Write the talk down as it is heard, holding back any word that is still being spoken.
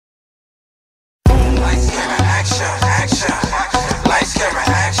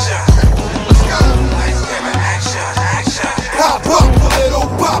action. Lights, camera, action, action. Pop up, a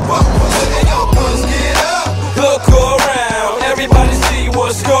little pop up. Hey, yo, boys, get up. Look around, everybody see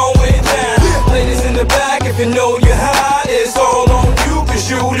what's going down. Ladies in the back, if you know you're hot, it's all on you,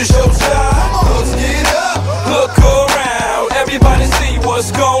 cause you the show star. Boys, get up. Look around, everybody see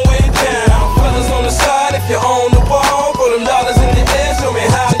what's going down. Fellas on the side, if you're on the wall, put them dollars in the air, show me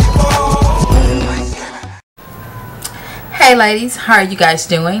how you fall. Hey ladies, how are you guys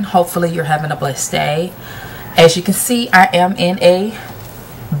doing? Hopefully you're having a blessed day. As you can see, I am in a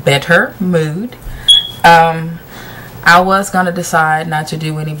better mood. I was going to decide not to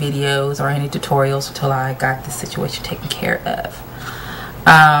do any videos or any tutorials until I got the situation taken care of.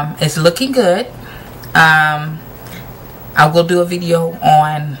 It's looking good. I will do a video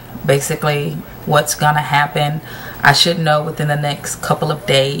on basically what's going to happen. I should know within the next couple of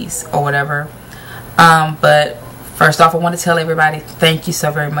days or whatever. But first off, I want to tell everybody thank you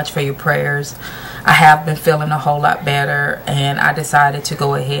so very much for your prayers. I have been feeling a whole lot better, and I decided to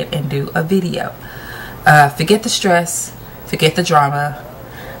go ahead and do a video. Forget the stress, forget the drama.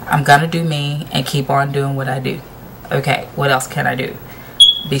 I'm gonna do me and keep on doing what I do. Okay, what else can I do?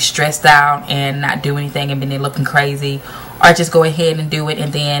 Be stressed out and not do anything and be looking crazy, or just go ahead and do it,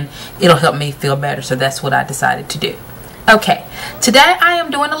 and then it'll help me feel better. So that's what I decided to do. Okay, today I am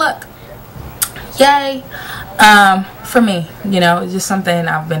doing a look. Yay! For me, you know, it's just something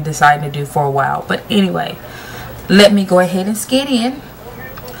I've been deciding to do for a while. But anyway, let me go ahead and skid in.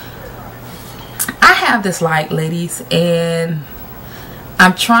 I have this light, ladies, and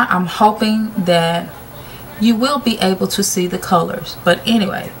I'm hoping that you will be able to see the colors. But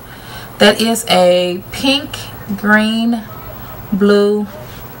anyway, that is a pink, green, blue,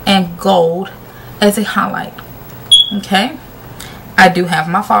 and gold as a highlight. Okay, I do have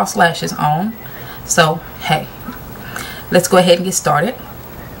my false lashes on, so hey, let's go ahead and get started.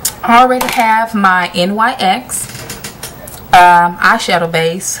 I already have my NYX eyeshadow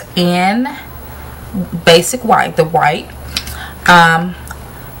base in basic white, the white.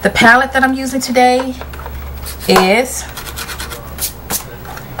 The palette that I'm using today is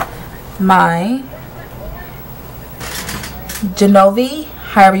my Genovese,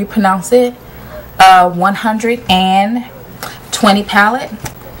 however you pronounce it, 120 palette.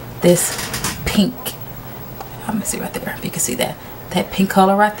 This pink, let me see right there if you can see that pink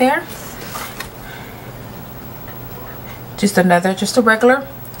color right there. Just a regular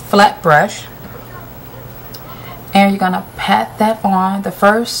flat brush, and you're gonna pat that on the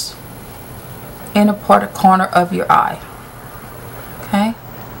first inner part of corner of your eye. Okay,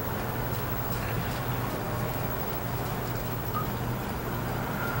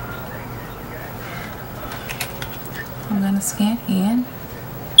 I'm gonna scan in.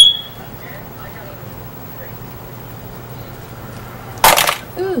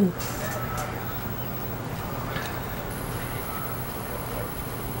 Ooh.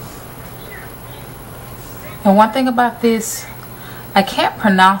 And one thing about this, I can't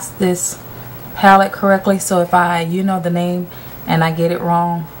pronounce this palette correctly, so if you know the name and I get it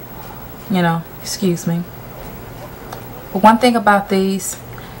wrong, you know, excuse me. But one thing about these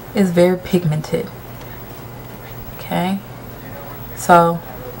is very pigmented. Okay, so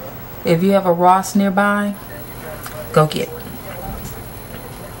if you have a Ross nearby, go get it.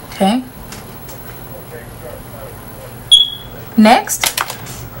 Okay, next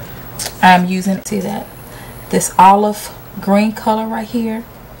I'm using, see that, this olive green color right here.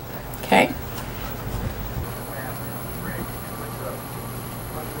 Okay,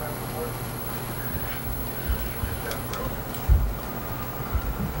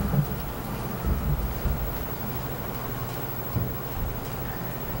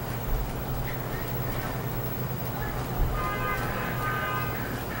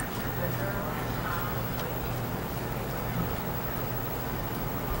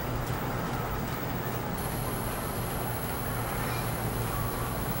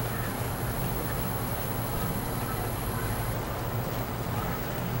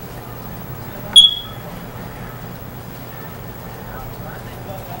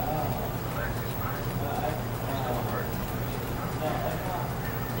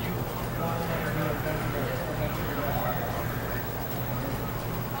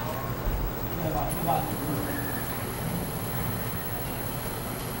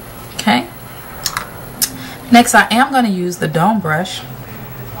 okay. Next, I am going to use the dome brush,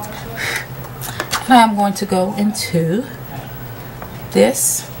 and I'm going to go into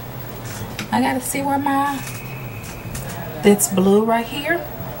this. I got to see where this blue right here,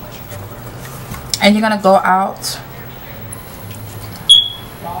 and you're going to go out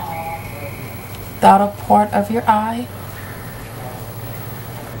the outer part of your eye.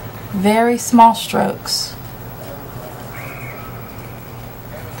 very small strokes.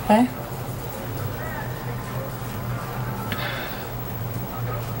 Okay.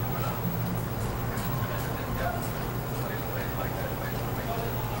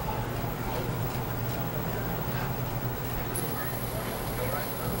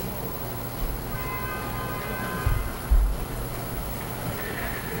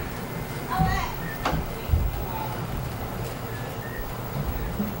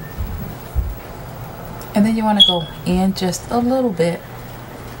 And then you want to go in just a little bit,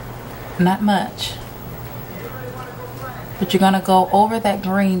 not much, but you're going to go over that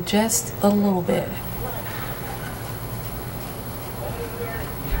green just a little bit.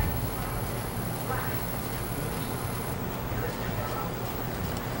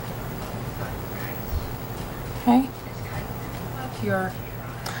 Okay, you're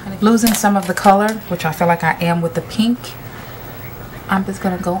losing some of the color, which I feel like I am with the pink. I'm just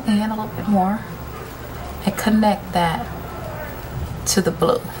going to go in a little bit more and connect that to the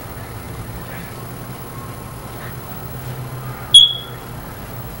blue.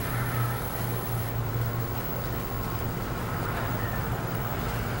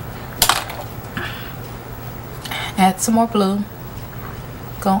 Add some more blue.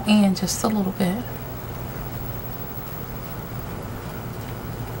 Go in just a little bit.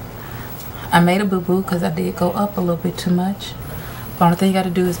 I made a boo-boo because I did go up a little bit too much. The only thing you got to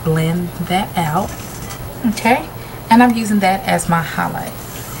do is blend that out. Okay, and I'm using that as my highlight.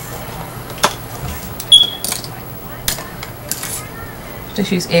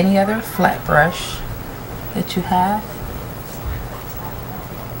 Just use any other flat brush that you have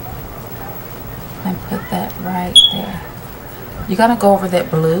and put that right there. You're gonna go over that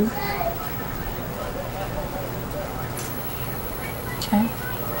blue. Okay.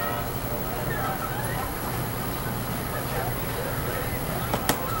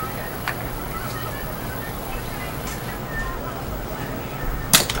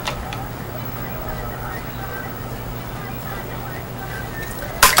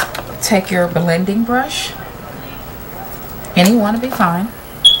 Take your blending brush, any one will be fine,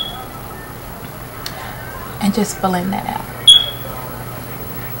 and just blend that out.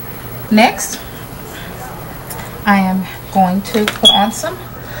 Next, I am going to put on some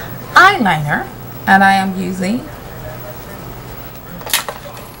eyeliner, and I am using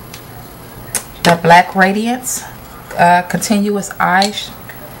the Black Radiance Continuous Eye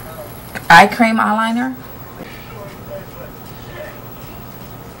Cream Eyeliner.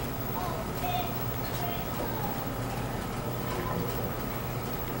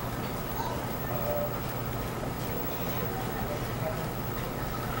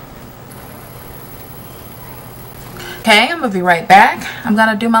 Okay, I'm gonna be right back. I'm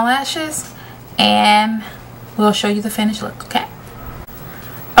gonna do my lashes and we'll show you the finished look, okay?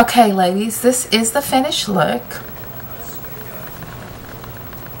 Okay, ladies, this is the finished look.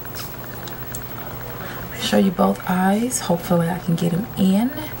 Show you both eyes. Hopefully I can get them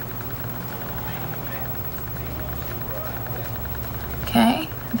in. Okay,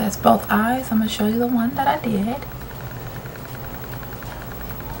 that's both eyes. I'm gonna show you the one that I did.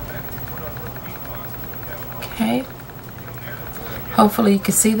 Okay. Hopefully you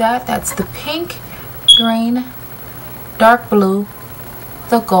can see that. That's the pink, green, dark blue,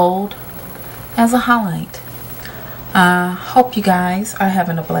 the gold as a highlight. Hope you guys are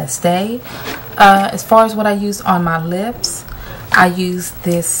having a blessed day. As far as what I use on my lips, I use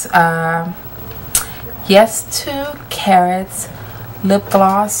this Yes 2 Carrots lip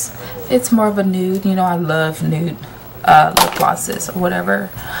gloss. It's more of a nude. You know, I love nude lip glosses or whatever.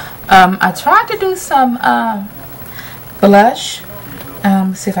 I tried to do some blush.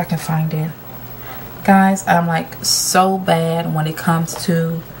 See if I can find it. Guys, I'm like so bad when it comes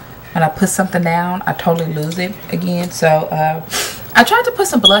to when I put something down, I totally lose it again. So I tried to put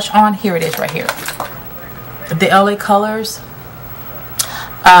some blush on. Here it is right here. The LA Colors,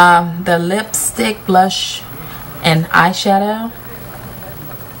 the lipstick, blush, and eyeshadow.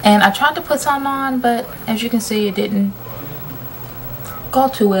 And I tried to put some on, but as you can see, it didn't go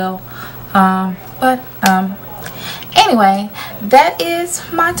too well. Anyway, that is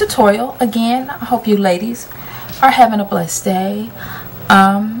my tutorial. Again, I hope you ladies are having a blessed day.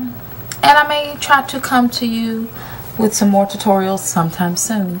 And I may try to come to you with some more tutorials sometime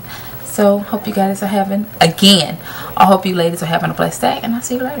soon. So, hope you guys are having, again, I hope you ladies are having a blessed day, and I'll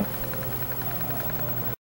see you later.